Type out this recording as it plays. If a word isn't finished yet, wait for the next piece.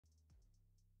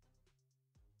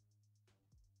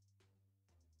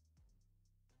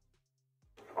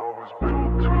I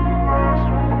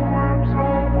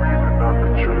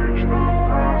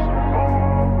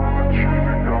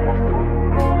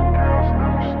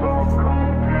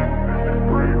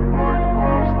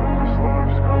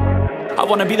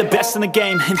wanna be the best in the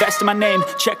game, invest in my name.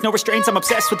 Check no restraints, I'm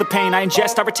obsessed with the pain. I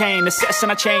ingest, I retain, assess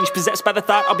and I change. Possessed by the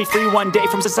thought I'll be free one day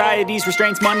from society's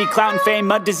restraints. Money, clout and fame,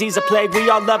 mud, disease, a plague. We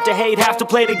all love to hate, have to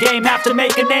play the game, have to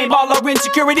make a name. All our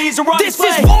insecurities are on display.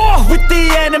 This is war with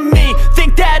the enemy,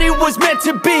 think that it was meant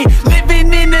to be.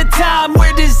 Living in a time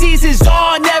where disease is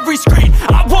on every screen.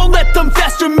 I won't let them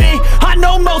fester me, I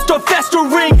know most are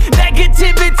festering.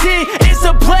 Negativity is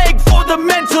a plague for the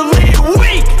mentally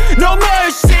weak. No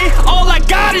mercy, all I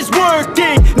got is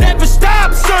working. Never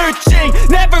stop searching,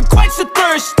 never quench the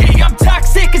thirsty. I'm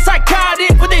toxic and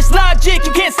psychotic, with this logic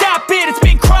you can't stop it. It's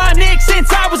been chronic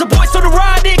since I was a boy, so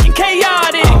neurotic and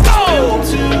chaotic. Built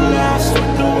to last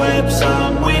with the webs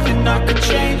I'm weaving. I could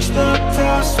change the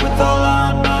past with all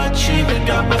I'm achieving.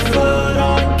 Got my foot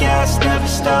on gas, never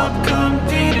stop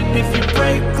competing. If you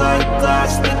break like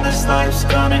glass, then this life's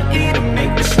gonna eat 'em.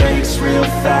 Make mistakes real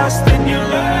fast, then you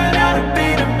learn how to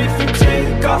beat 'em. If you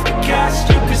take off the cast,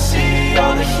 you can see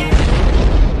all the heat.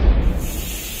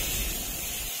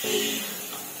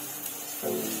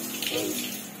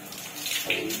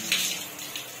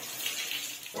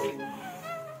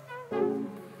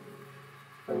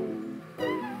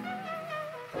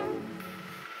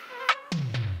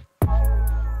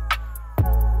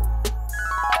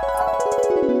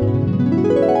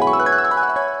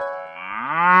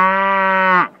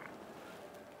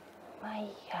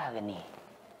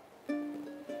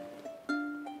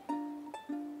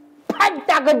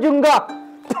 Juga.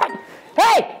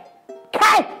 Hey,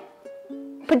 Kai,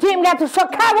 pergi melihat susah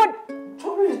kawat.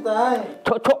 Curi tay.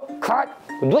 Cok, Kai,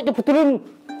 duit je putulun.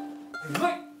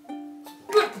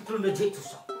 Duit putulun dah jadi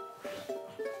susah.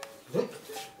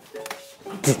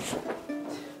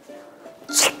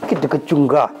 Sikit dekat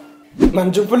juga.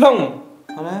 Manju pulang.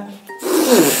 Mana?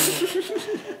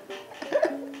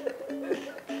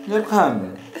 Lekam.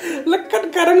 Lekat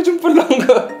karang jumpa lang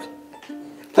ko.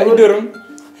 Tidur.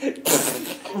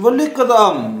 Balik ke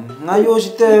dam, ngayo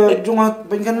site jungat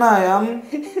pengkena yam.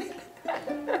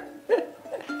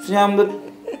 Siam de,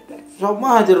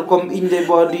 sama aja kom inde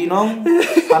body nong,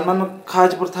 kanan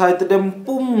kaj berthai tedem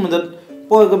pum de,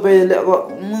 boy ke bele ko,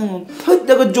 thut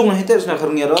de ke jung hite sna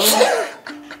kharngero.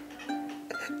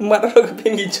 Maro ke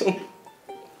pengi jung.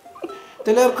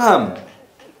 Teler kam.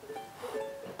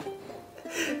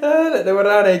 Ada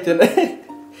berada itu nih.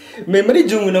 Memang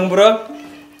jung nong bro.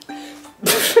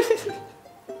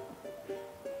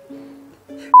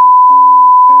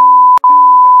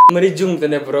 Mari jung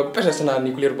tene bro, pesa senang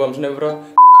nuclear bomb tene bro.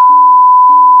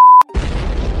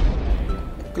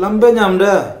 Kelambe nyam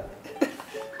dah.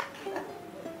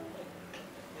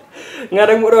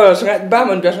 Ngareng bro, sangat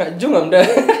bam anda sangat jung am dah.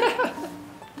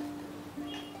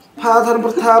 Pathan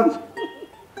pertama.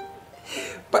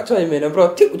 Pak coy mana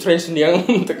bro, tip train seniang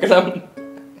terkelam.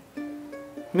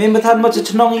 Membethan macam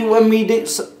cenong UMI di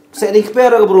sedih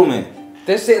kepera ke bro me.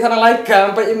 Tesik tanah lain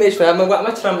kam, pak image lah, membuat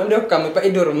macam anda kam, pak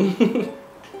idur.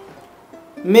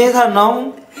 Me than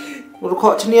nong,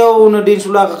 berkok ceniau nadin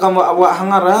sulah ke kamu awak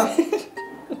hangar ah.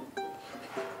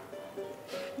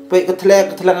 Baik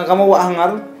ketelak kamu awak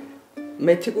hangar.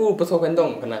 Me cik pasal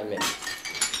kendong kena me.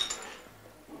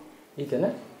 Itu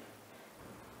na?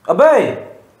 Abai.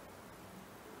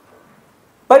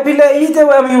 Baik bila itu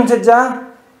awak yang saja.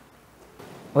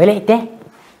 Boleh teh?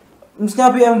 Mesti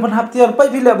apa yang pun haftiar.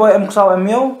 Baik bila boy em kesau em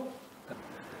yo.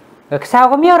 Kesau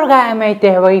kami orang em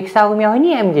teh bagi kesau kami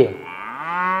ni em je.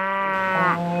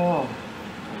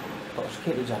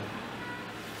 Sikit hujan.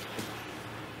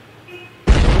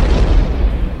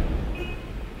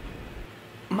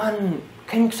 Man,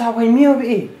 kan kesau kami mio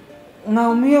bi.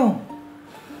 Ngau mio.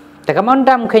 Tak kamu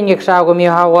ndam kan kesau kami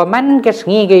hawa man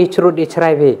kesengi ke curut di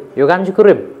cerai bi. Yo kan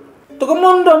syukurim. Tak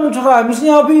kamu ndam cerai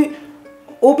mestinya bi.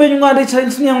 Open ngade cerai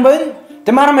seniang bain.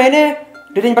 Temar mana?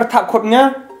 Dia yang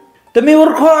bertakutnya. Demi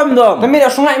urkam dom. Demi dah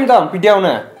sungai dom video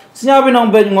na. Seniang bi nong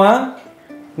bain ngwa.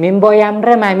 Mimbo yang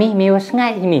remami mi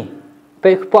wasngai ni.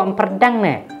 Baik puan perdang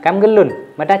ne, kam gelun,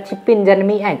 mada cipin jan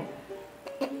mi ai.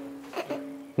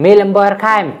 Mi lembor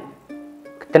kaim,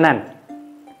 ketenan.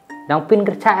 Nang pin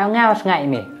kerja ngau sengai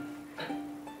ni.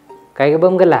 Kayak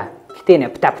kebom gela, kita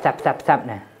ni petap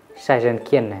ne, sajen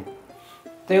kian ne.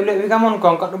 Tapi boleh kamu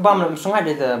kong kat bam lem sengai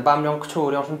je, bam yang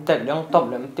kecil, yang suntek, yang top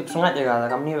lem tip sengai je kan,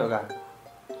 kamu ni berkan.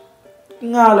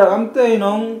 Ngala am teh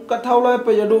nong, kat tahu lah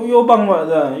apa jadi yo bang wak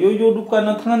dah, yo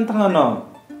dukan tangan nong.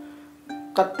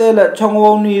 Kata lah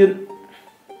congwong ni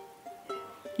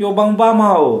yo bang bam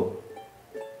hao.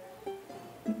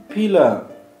 Pila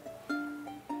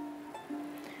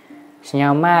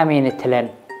Senyama mi ni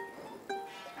talent.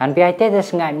 Han pi ate dah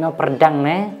sengai mau perdang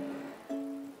ne.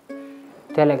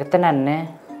 Telek ketenan ne.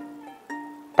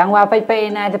 Tangwa pai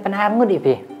na ada penhar ngudi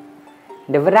pi.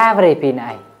 De vra pi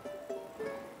nai.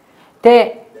 Te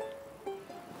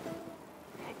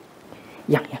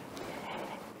yang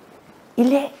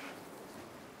ile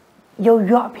yo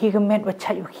pi kemet wa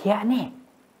chat yo khia ne.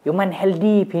 Yo man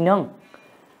healthy pi nong.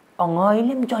 Ongoi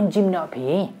lim join gym na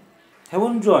pi.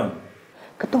 Heaven join.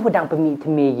 Ketua pedang pemi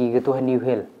temegi ketua New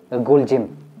Hill Gold Gym.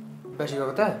 Besi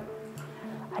kata?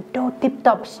 Aduh tip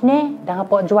top sne dah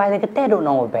apa jual saya kata dok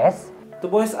nong best. Tu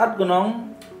boys art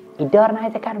gunong. Idar na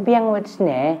tekan biang wet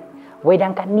sne. Wei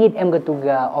dang kan need em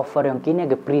ketuga offer yang kini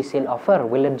ke pre-sale offer.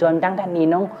 Wei le join dang kan ni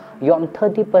nong yom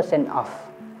 30% off.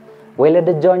 Wei le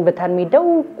de join betan mi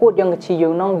dau kod yang kecil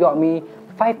yang nong yom mi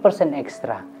 5%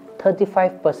 extra.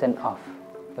 35% off.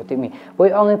 Betul mi. Wei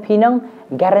orang pinang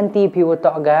guarantee pi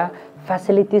wotok ga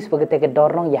facilities begitu ke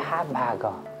dorong ya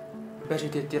habaga. Besi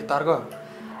tir targa.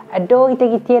 Aduh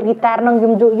kita gitar nong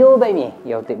jumjuk yo bai mi.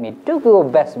 Yo tik mi tu go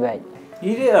best bai.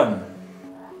 Ide am.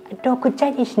 Aduh ku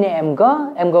cai isne em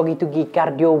go gitu gi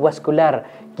cardiovascular,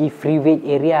 gi free weight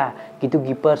area, gitu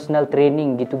gi personal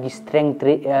training, gitu gi strength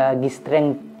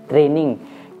training,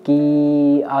 gi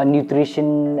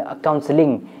nutrition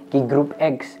counseling, gi group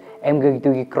X, em go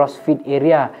gitu gi crossfit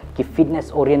area, gi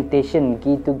fitness orientation,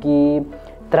 gitu gi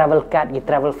travel card, gi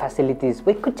travel facilities.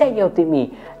 Wei ku cai yo tik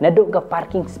mi. Naduk ga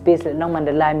parking space nong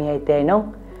mandala mi hai te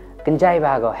nong. Kenjai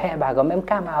bago, he bago, mem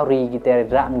kam auri kita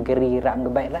ram geri, ram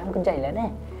gebai, ram kenjai lah ne.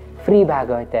 Free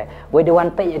bago kita. Wei dewan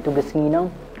pay itu gesngi nong.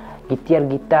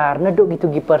 Gitar, naduk gitu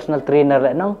gi personal trainer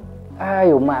lah nong.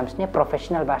 Ayo mamsnya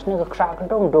profesional basnya keksak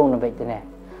dong na baik ne.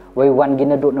 Wei wan gi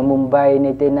naduk na Mumbai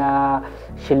ni tena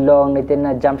Shillong ni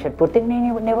tena Jamshedpur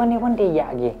ni wan dia ya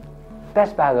gi.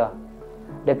 Best bago.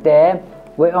 Depte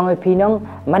wei ong pi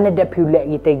nong mana depule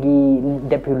kita gi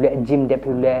depule gym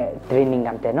depule training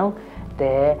am te nong.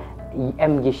 Te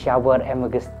em gi shower em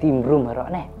gi steam room ro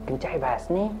ne kencai bas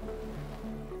ni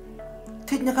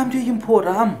Tiknya kam je import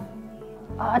am.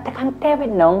 Tekan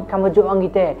tebet nong kamu jo ang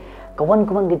gite kawan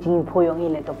ge jing po yong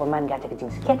ile to paman ga ke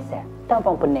jing sket sa ta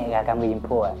bang pene ga kamu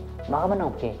import ma ka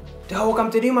manong ke Dah kam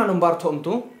tadi mana nomor tom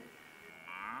tu?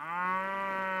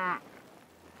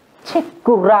 cek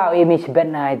kurau image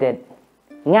ben united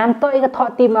ngantoi ke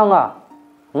thot tim ang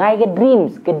ngai ke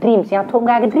dreams yang thong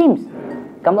ga ke dreams.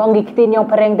 Kamu anggi kita yang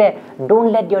pereng deh.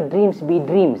 Don't let your dreams be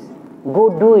dreams.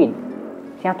 Go do it.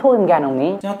 Siang tu em ganong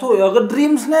ni. Yang tu ya ke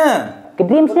dreams ne. Ke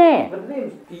dreams ne.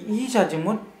 Ii saja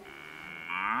mut.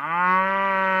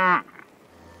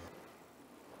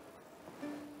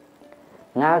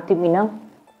 Ngau tip minang.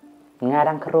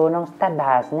 Ngarang keronong start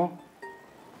bahas ne.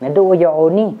 Nado yo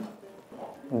oni.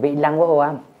 Bilang wo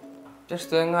am.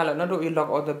 Just ngalah nado ilok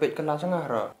order bet kelas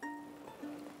ngara.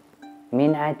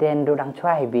 Min aten do dang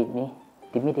chwai bit ni.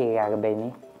 Timi dia ke bayi ni.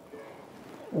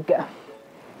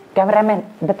 Kameraman,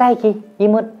 betai ki,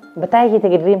 imut, betai ki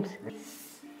ke dreams.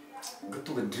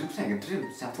 Tu ke dreams ke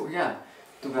dreams, yang tu ya,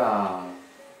 tu ke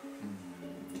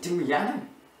ya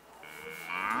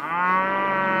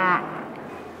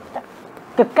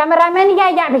Ke kameraman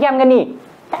ya fikam gani.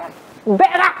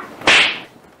 Berak.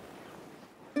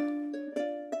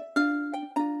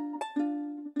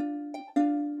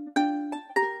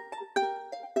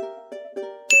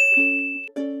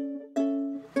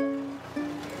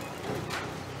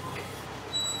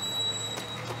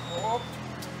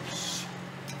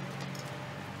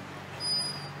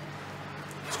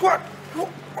 Squat.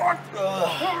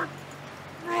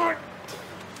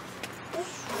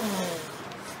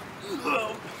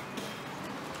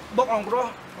 Bok ang bro.